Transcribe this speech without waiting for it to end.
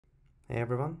Hey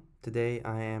everyone, today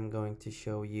I am going to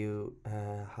show you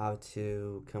how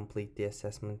to complete the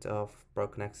assessment of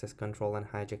broken access control and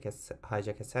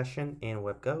hijack a session in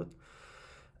WebGoat.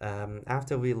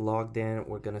 After we logged in,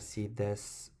 we're gonna see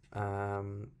this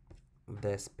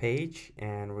this page,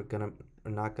 and we're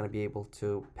not gonna be able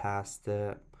to pass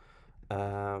the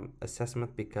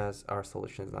assessment because our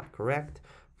solution is not correct.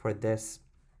 For this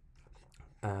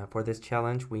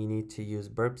challenge, we need to use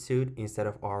WebGoat instead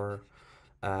of our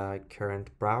current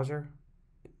browser.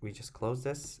 We just close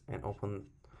this and open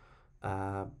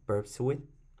Burp Suite.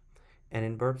 And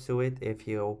in Burp Suite, if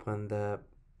you open the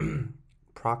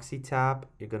proxy tab,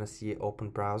 you're gonna see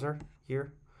open browser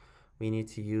here. We need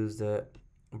to use the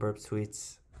Burp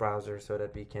Suite's browser so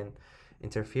that we can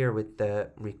interfere with the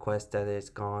request that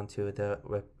is gone to the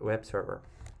web server.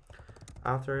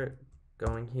 After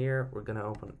going here, we're gonna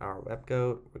open our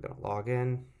WebGoat, we're gonna log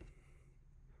in,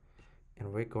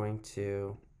 and we're going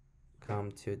to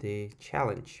come to the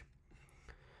challenge.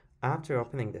 After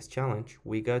opening this challenge,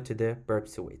 we go to the Burp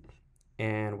Suite,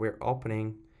 and we're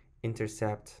opening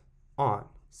intercept on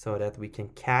so that we can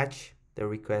catch the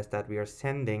request that we are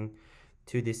sending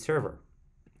to the server.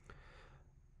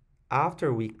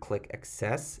 After we click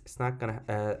access, it's not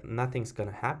gonna nothing's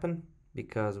gonna happen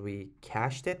because we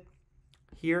cached it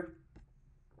here.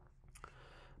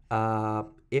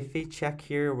 If we check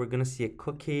here, we're gonna see a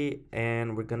cookie,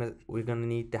 and we're gonna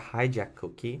need the hijack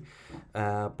cookie,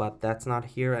 but that's not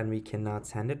here, and we cannot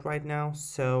send it right now.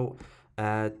 So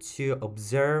to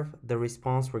observe the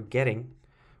response we're getting,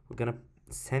 we're gonna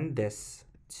send this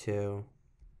to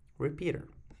repeater.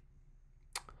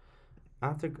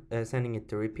 After sending it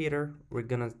to repeater, we're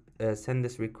gonna send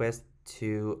this request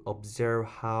to observe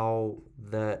how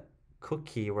the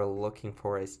cookie we're looking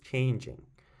for is changing.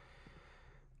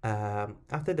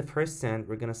 After the first send,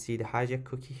 we're gonna see the hijack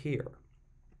cookie here.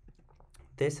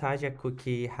 This hijack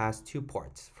cookie has two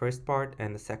parts, first part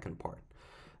and the second part.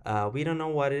 We don't know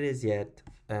what it is yet.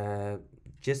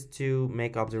 Just to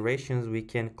make observations, we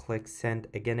can click send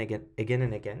again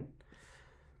and again.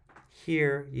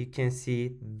 Here you can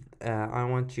see I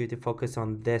want you to focus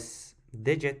on this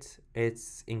digit.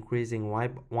 It's increasing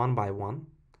one by one,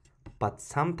 but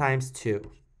sometimes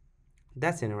two.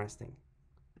 That's interesting.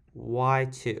 Why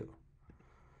 2?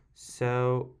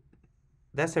 So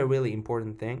that's a really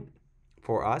important thing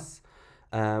for us.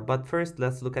 But first,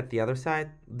 let's look at the other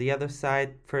side. The other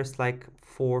side, first, like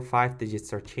 4 or 5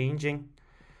 digits are changing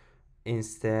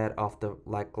instead of the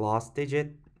last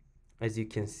digit. As you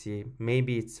can see,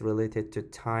 maybe it's related to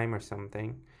time or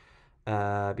something.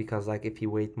 Because if you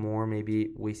wait more,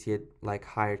 maybe we see it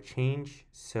higher change.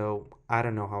 So I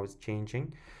don't know how it's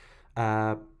changing.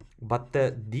 But the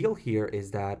deal here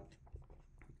is that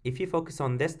if you focus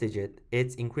on this digit,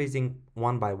 it's increasing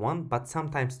one by one, but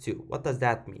sometimes 2. What does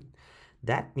that mean?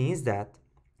 That means that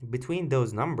between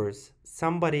those numbers,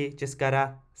 somebody just got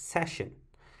a session,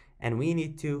 and we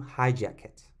need to hijack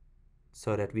it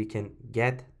so that we can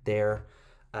get their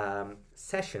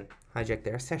hijack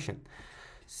their session.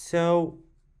 So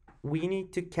we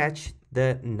need to catch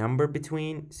the number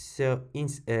between. So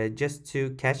just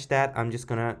to catch that, I'm just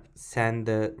gonna send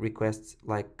the request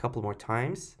a couple more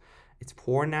times. It's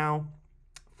 4 now,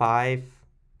 5,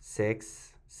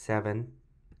 6, 7,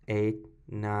 8,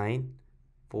 9,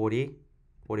 40,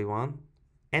 41,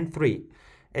 and 3.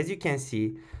 As you can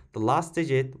see, the last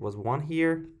digit was 1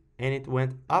 here, and it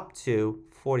went up to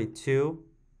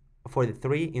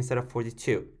 43 instead of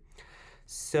 42.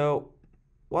 So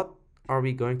what are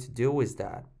we going to do with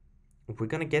that? We're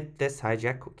going to get this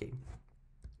hijack cookie.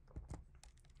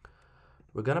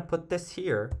 We're going to put this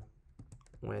here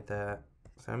with a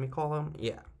semicolon,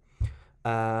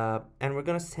 and we're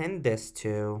going to send this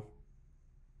to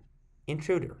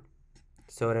intruder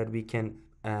so that we can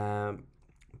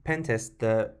pen test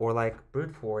or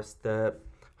brute force the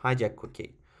hijack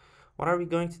cookie. What are we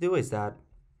going to do is that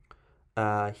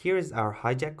here is our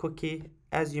hijack cookie.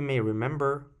 As you may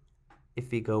remember,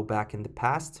 if we go back in the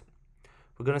past,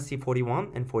 we're going to see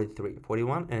 41 and 43,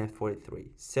 41 and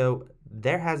 43. So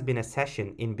there has been a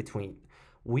session in between.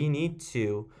 We need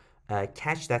to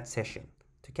catch that session.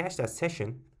 To catch that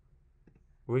session,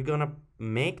 we're going to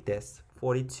make this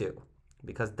 42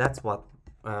 because that's what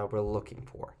we're looking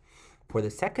for. For the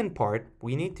second part,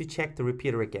 we need to check the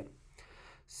repeater again.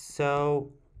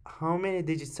 So how many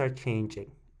digits are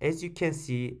changing? As you can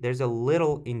see, there's a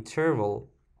little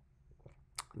interval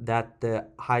that the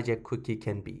hijack cookie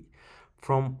can be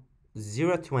from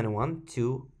 021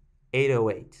 to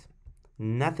 808.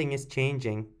 Nothing is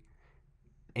changing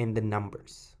in the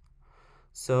numbers.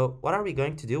 So what are we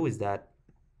going to do is that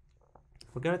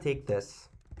we're going to take this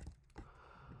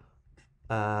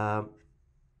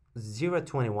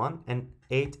 021 and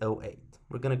 808.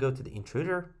 We're gonna go to the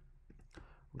intruder.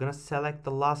 We're gonna select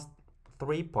the last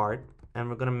 3 part, and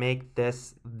we're gonna make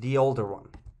this the older one.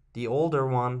 The older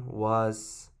one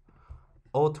was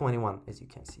 021, as you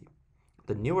can see.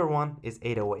 The newer one is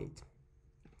 808.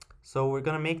 So we're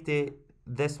gonna make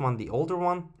this one the older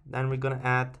one, then we're gonna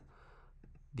add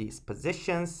these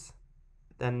positions,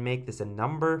 then make this a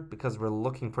number because we're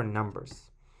looking for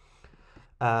numbers.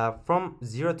 From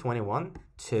 021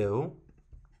 to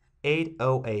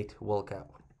 808 will go.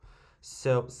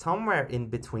 So somewhere in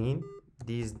between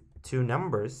these two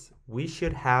numbers, we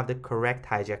should have the correct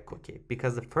hijack cookie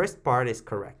because the first part is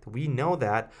correct. We know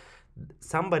that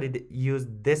somebody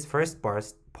used this first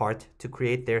part to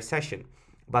create their session,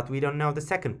 but we don't know the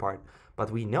second part. But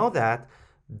we know that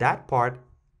that part,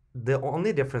 the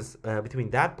only difference between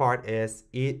that part is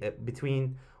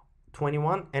between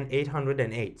 21 and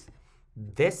 808.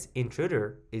 This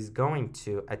intruder is going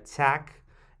to attack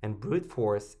and brute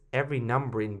force every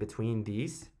number in between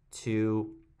these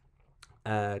to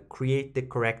create the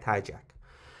correct hijack.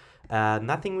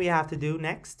 Nothing we have to do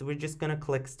next. We're just gonna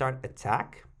click start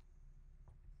attack.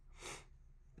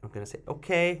 I'm gonna say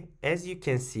okay. As you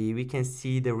can see, we can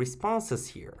see the responses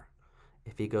here.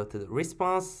 If you go to the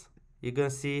response, you're gonna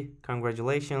see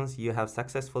congratulations, you have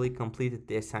successfully completed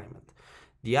the assignment.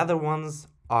 The other ones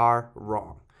are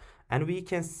wrong. And we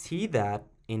can see that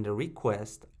in the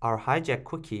request, our hijack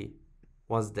cookie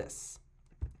was this.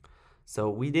 So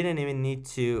we didn't even need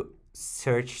to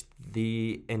search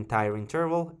the entire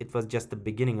interval. It was just the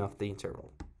beginning of the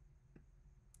interval.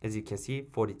 As you can see,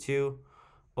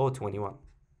 42:021.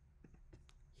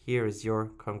 Here is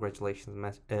your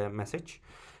congratulations message.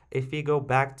 If you go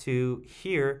back to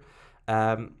here,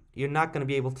 you're not going to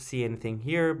be able to see anything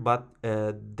here, but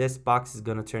this box is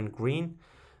going to turn green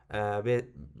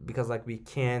because like we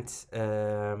can't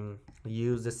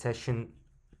use the session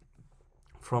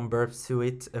from Burp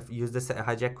Suite, use the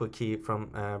hijack cookie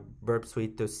from Burp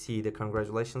Suite to see the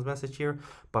congratulations message here.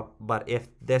 But if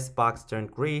this box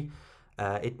turned green,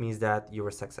 it means that you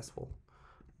were successful.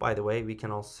 By the way, we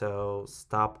can also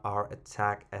stop our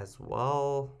attack as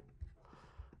well.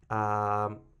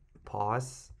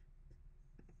 Pause,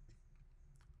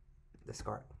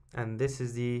 discard. And this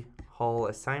is the whole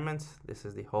assignment. This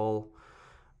is the whole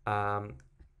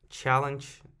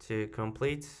challenge to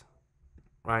complete.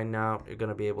 Right now, you're going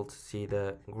to be able to see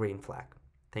the green flag.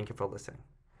 Thank you for listening.